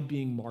am I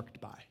being marked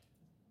by?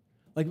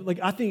 Like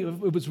I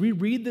think as we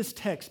read this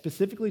text,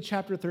 specifically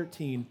chapter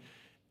 13,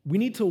 we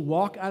need to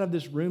walk out of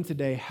this room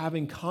today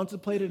having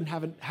contemplated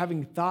and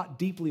having thought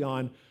deeply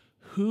on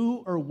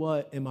who or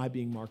what am I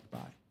being marked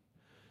by?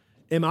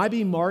 Am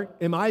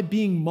I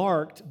being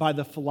marked by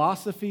the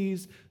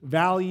philosophies,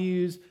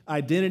 values,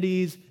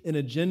 identities, and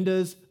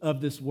agendas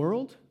of this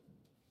world?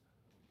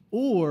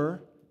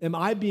 Or am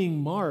I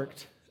being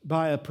marked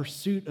by a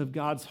pursuit of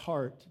God's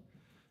heart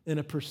and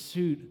a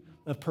pursuit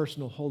of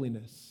personal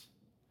holiness?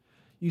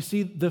 You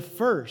see, the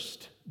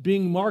first,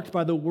 being marked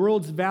by the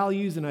world's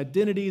values and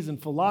identities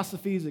and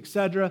philosophies,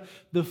 etc.,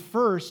 the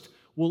first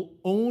will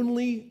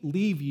only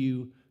leave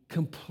you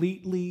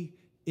completely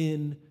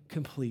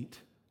incomplete.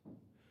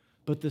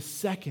 But the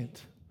second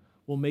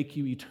will make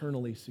you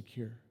eternally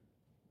secure.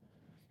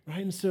 Right?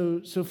 And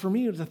so for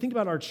me, as I think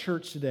about our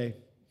church today,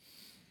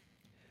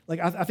 like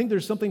I think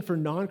there's something for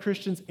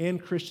non-Christians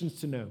and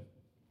Christians to know.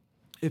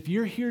 If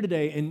you're here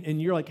today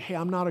and you're like, hey,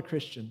 I'm not a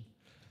Christian,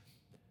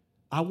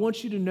 I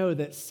want you to know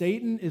that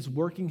Satan is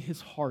working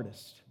his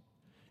hardest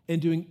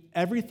and doing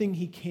everything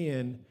he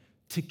can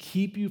to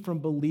keep you from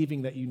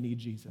believing that you need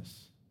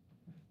Jesus.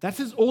 That's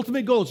his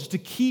ultimate goal, is just to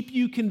keep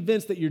you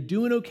convinced that you're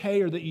doing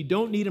okay or that you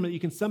don't need him, that you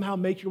can somehow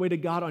make your way to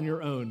God on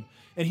your own.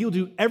 And he'll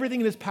do everything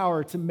in his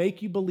power to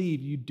make you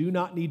believe you do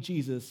not need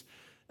Jesus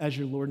as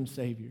your Lord and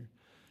Savior.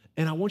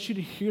 And I want you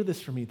to hear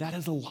this from me. That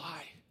is a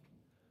lie.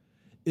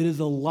 It is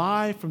a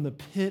lie from the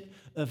pit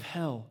of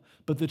hell.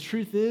 But the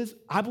truth is,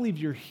 I believe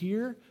you're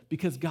here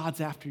because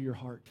God's after your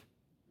heart.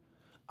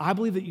 I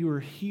believe that you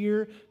are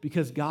here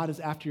because God is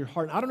after your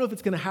heart. And I don't know if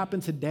it's going to happen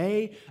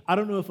today. I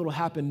don't know if it'll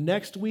happen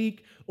next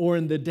week or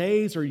in the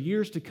days or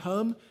years to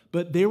come,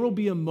 but there will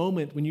be a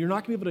moment when you're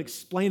not going to be able to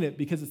explain it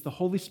because it's the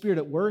Holy Spirit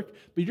at work,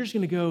 but you're just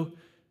going to go,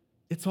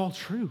 it's all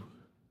true.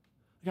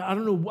 I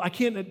don't know, I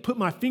can't put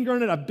my finger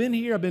on it. I've been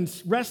here, I've been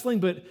wrestling,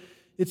 but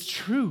it's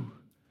true.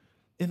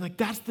 And like,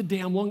 that's the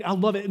day I'm longing. I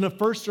love it. In the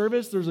first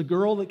service, there's a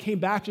girl that came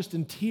back just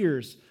in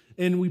tears.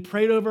 And we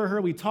prayed over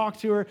her, we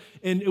talked to her,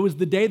 and it was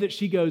the day that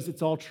she goes,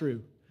 it's all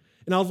true.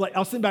 And I was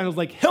sitting back and I was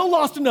like, hell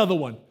lost another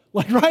one.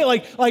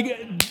 Right?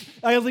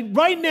 I was like,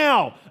 right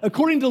now,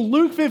 according to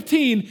Luke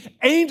 15,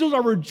 angels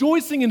are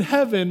rejoicing in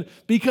heaven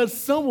because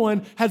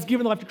someone has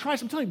given life to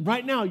Christ. I'm telling you,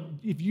 right now,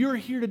 if you're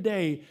here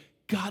today,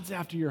 God's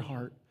after your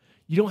heart.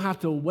 You don't have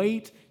to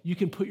wait. You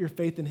can put your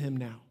faith in him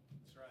now.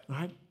 That's right.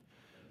 All right?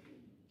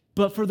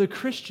 But for the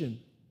Christian,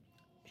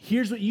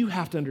 here's what you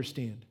have to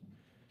understand.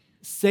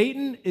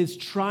 Satan is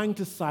trying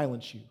to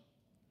silence you.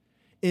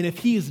 And if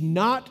he is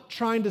not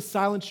trying to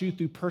silence you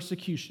through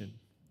persecution,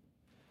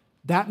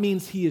 that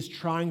means he is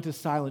trying to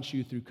silence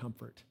you through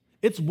comfort.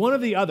 It's one or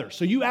the other.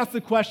 So you ask the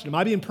question, am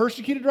I being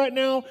persecuted right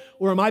now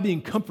or am I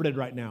being comforted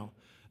right now?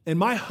 And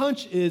my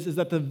hunch is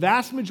that the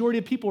vast majority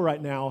of people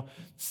right now,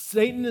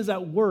 Satan is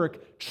at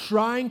work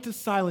trying to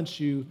silence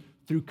you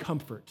through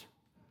comfort,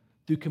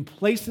 through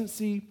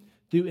complacency,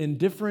 through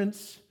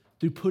indifference,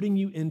 through putting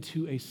you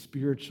into a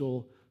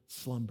spiritual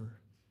slumber.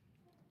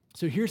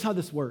 So here's how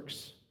this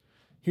works.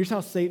 Here's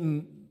how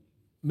Satan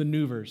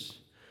maneuvers.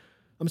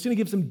 I'm just going to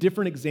give some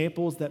different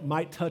examples that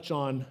might touch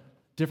on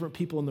different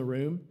people in the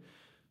room.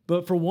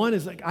 But for one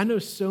is I know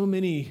so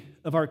many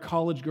of our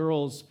college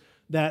girls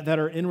that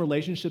are in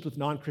relationships with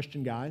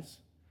non-Christian guys.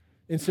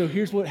 And so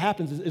here's what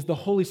happens is the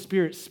Holy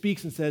Spirit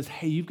speaks and says,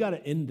 hey, you've got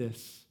to end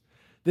this.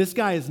 This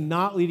guy is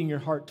not leading your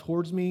heart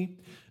towards me.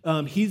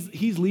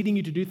 He's leading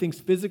you to do things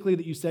physically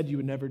that you said you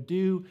would never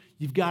do.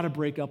 You've got to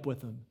break up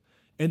with him.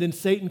 And then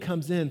Satan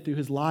comes in through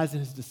his lies and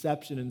his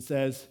deception and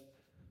says,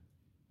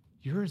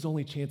 you're his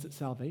only chance at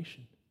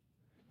salvation.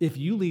 If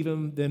you leave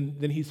him,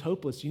 then he's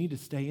hopeless. You need to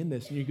stay in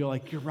this. And you go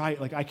like, you're right.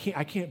 Like I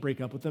can't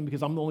break up with him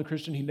because I'm the only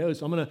Christian he knows.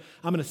 So I'm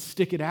gonna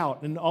stick it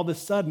out. And all of a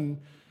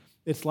sudden,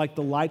 it's like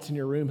the lights in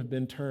your room have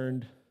been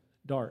turned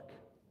dark.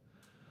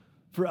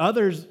 For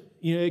others,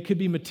 it could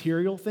be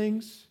material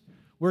things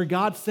where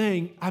God's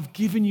saying, I've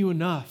given you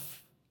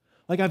enough.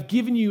 Like I've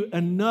given you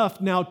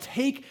enough. Now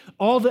take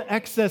all the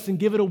excess and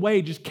give it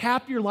away. Just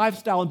cap your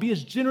lifestyle and be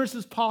as generous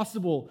as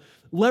possible.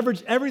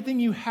 Leverage everything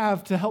you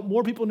have to help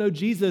more people know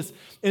Jesus.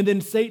 And then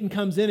Satan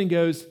comes in and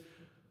goes,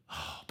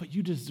 oh, but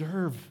you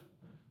deserve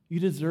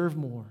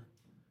more.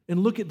 And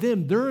look at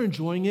them. They're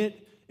enjoying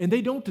it and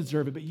they don't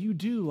deserve it, but you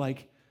do.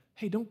 Like,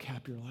 hey, don't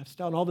cap your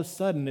lifestyle. And all of a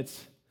sudden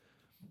it's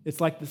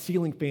like the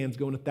ceiling fans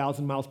going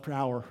 1,000 miles per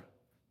hour.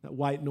 That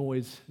white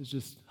noise is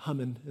just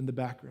humming in the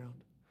background.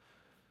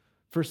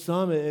 For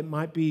some, it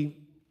might be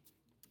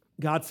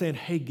God saying,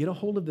 hey, get a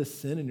hold of this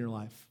sin in your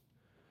life.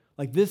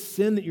 Like this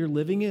sin that you're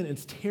living in,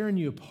 it's tearing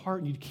you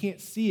apart and you can't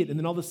see it. And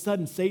then all of a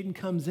sudden, Satan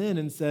comes in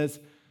and says,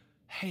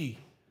 hey,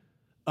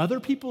 other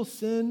people's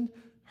sin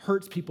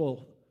hurts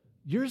people.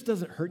 Yours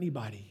doesn't hurt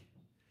anybody.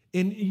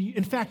 And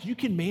in fact, you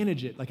can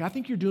manage it. Like I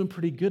think you're doing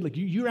pretty good. Like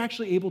you're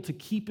actually able to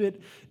keep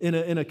it in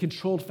a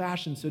controlled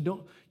fashion. So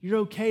you're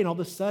okay. And all of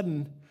a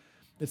sudden,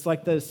 it's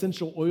like the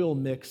essential oil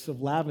mix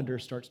of lavender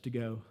starts to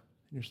go.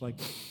 And you're just like,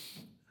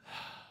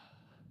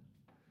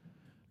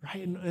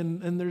 right?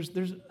 And there's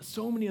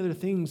so many other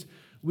things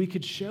we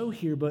could show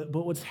here, but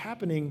what's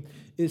happening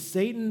is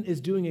Satan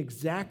is doing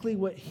exactly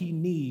what he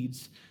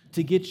needs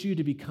to get you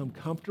to become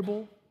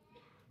comfortable,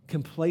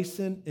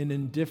 complacent, and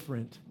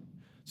indifferent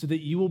so that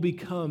you will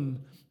become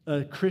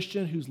a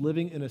Christian who's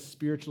living in a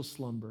spiritual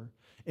slumber.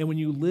 And when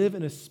you live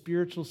in a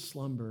spiritual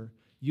slumber,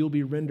 you'll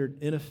be rendered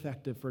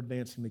ineffective for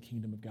advancing the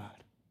kingdom of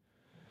God.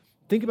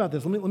 Think about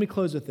this. Let me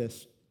close with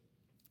this.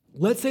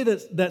 Let's say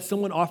that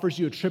someone offers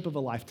you a trip of a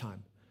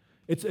lifetime.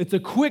 It's a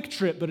quick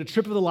trip, but a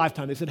trip of a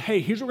lifetime. They said, hey,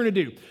 here's what we're going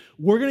to do.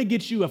 We're going to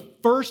get you a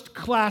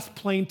first-class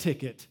plane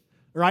ticket,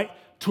 right,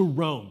 to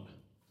Rome.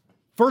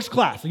 First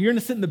class. So you're going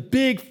to sit in the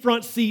big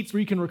front seats where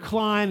you can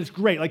recline. It's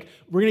great. Like,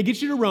 we're going to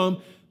get you to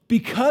Rome.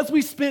 Because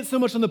we spent so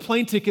much on the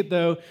plane ticket,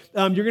 though,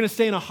 you're going to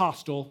stay in a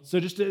hostel.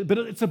 But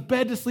it's a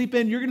bed to sleep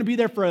in. You're going to be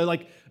there for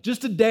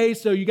just a day.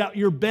 So you got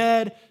your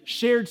bed,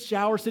 shared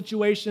shower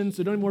situation.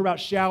 So don't even worry about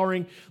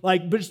showering.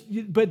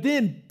 But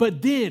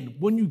then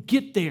when you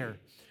get there,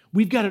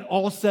 we've got it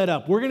all set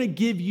up. We're going to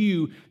give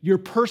you your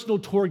personal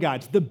tour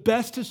guides, the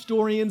best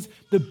historians,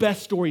 the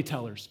best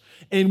storytellers.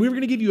 And we're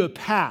going to give you a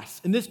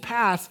pass. And this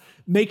pass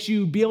makes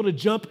you be able to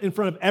jump in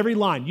front of every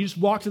line. You just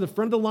walk to the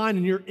front of the line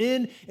and you're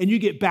in and you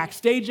get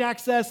backstage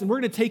access. And we're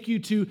going to take you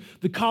to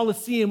the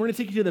Colosseum. We're going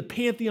to take you to the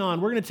Pantheon.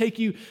 We're going to take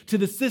you to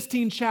the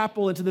Sistine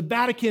Chapel and to the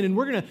Vatican. And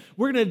we're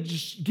going to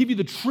just give you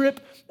the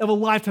trip of a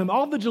lifetime.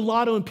 All the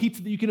gelato and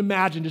pizza that you can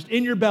imagine just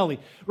in your belly,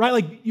 right?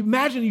 Like you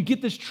imagine you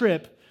get this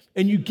trip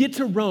and you get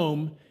to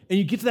Rome and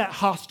you get to that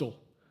hostel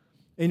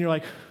and you're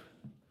like,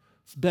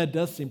 this bed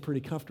does seem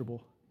pretty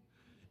comfortable.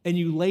 And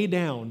you lay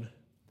down,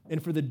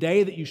 and for the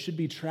day that you should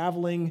be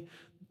traveling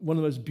one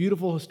of the most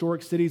beautiful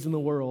historic cities in the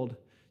world,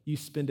 you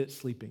spend it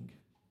sleeping.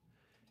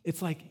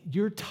 It's like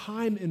your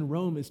time in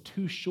Rome is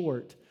too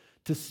short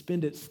to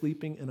spend it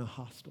sleeping in a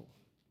hostel.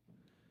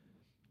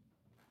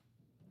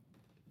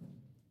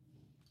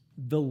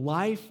 The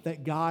life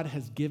that God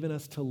has given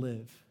us to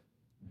live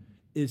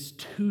is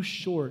too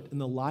short in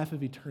the life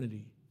of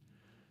eternity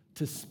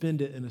to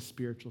spend it in a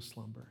spiritual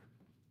slumber.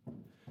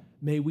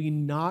 May we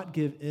not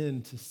give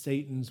in to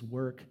Satan's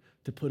work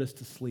to put us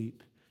to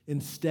sleep.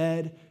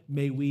 Instead,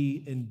 may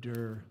we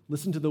endure.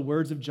 Listen to the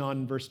words of John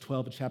in verse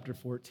 12 of chapter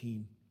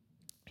 14.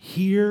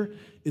 Here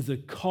is a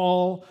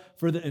call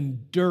for the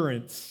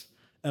endurance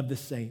of the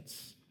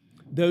saints,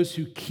 those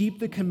who keep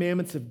the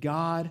commandments of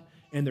God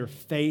and their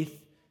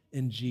faith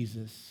in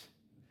Jesus.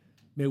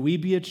 May we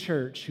be a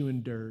church who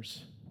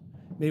endures.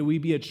 May we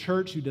be a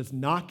church who does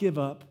not give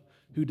up,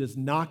 who does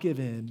not give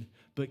in,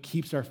 but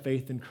keeps our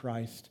faith in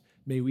Christ.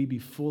 May we be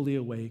fully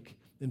awake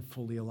and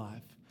fully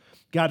alive.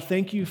 God,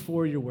 thank you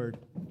for your word.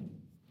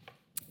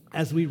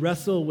 As we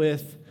wrestle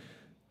with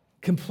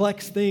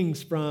complex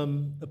things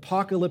from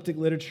apocalyptic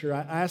literature, I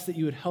ask that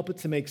you would help it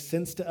to make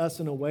sense to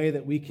us in a way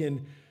that we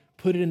can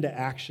put it into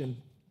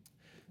action.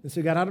 And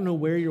so, God, I don't know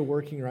where you're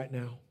working right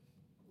now,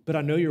 but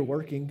I know you're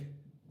working.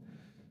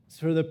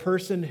 So for the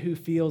person who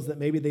feels that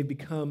maybe they've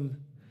become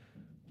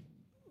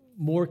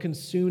more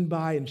consumed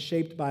by and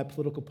shaped by a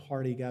political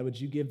party, God, would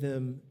you give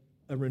them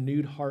a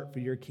renewed heart for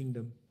your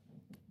kingdom?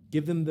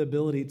 Give them the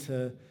ability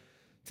to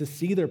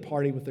see their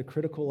party with a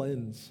critical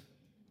lens.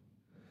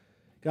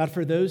 God,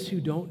 for those who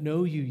don't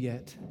know you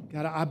yet,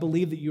 God, I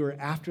believe that you are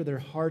after their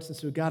hearts. And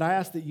so, God, I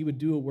ask that you would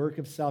do a work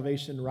of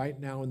salvation right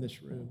now in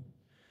this room,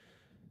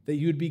 that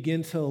you would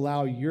begin to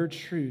allow your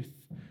truth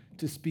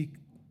to speak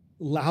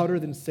louder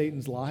than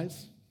Satan's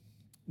lies,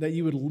 that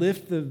you would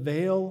lift the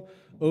veil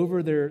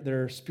over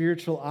their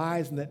spiritual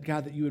eyes, and that,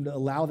 God, that you would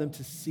allow them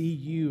to see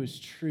you as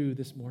true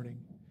this morning.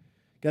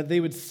 God, they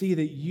would see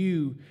that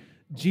you,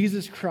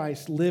 Jesus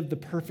Christ, lived the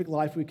perfect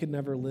life we could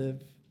never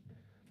live,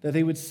 that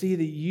they would see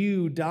that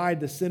you died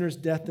the sinner's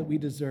death that we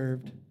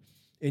deserved,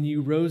 and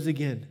you rose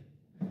again,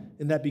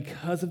 and that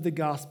because of the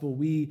gospel,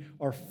 we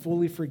are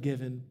fully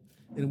forgiven,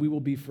 and we will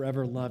be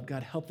forever loved.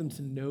 God, help them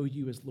to know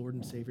you as Lord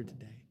and Savior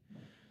today.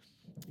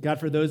 God,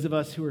 for those of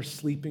us who are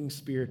sleeping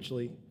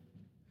spiritually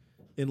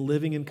and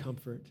living in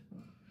comfort,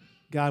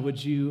 God,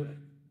 would you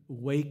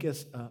wake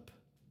us up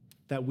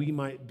that we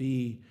might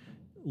be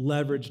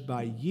leveraged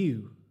by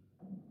you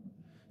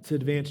to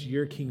advance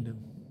your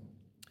kingdom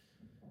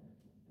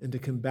and to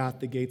combat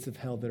the gates of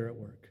hell that are at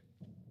work.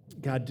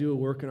 God, do a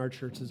work in our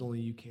churches only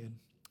you can. In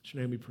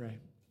your name we pray.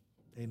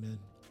 Amen.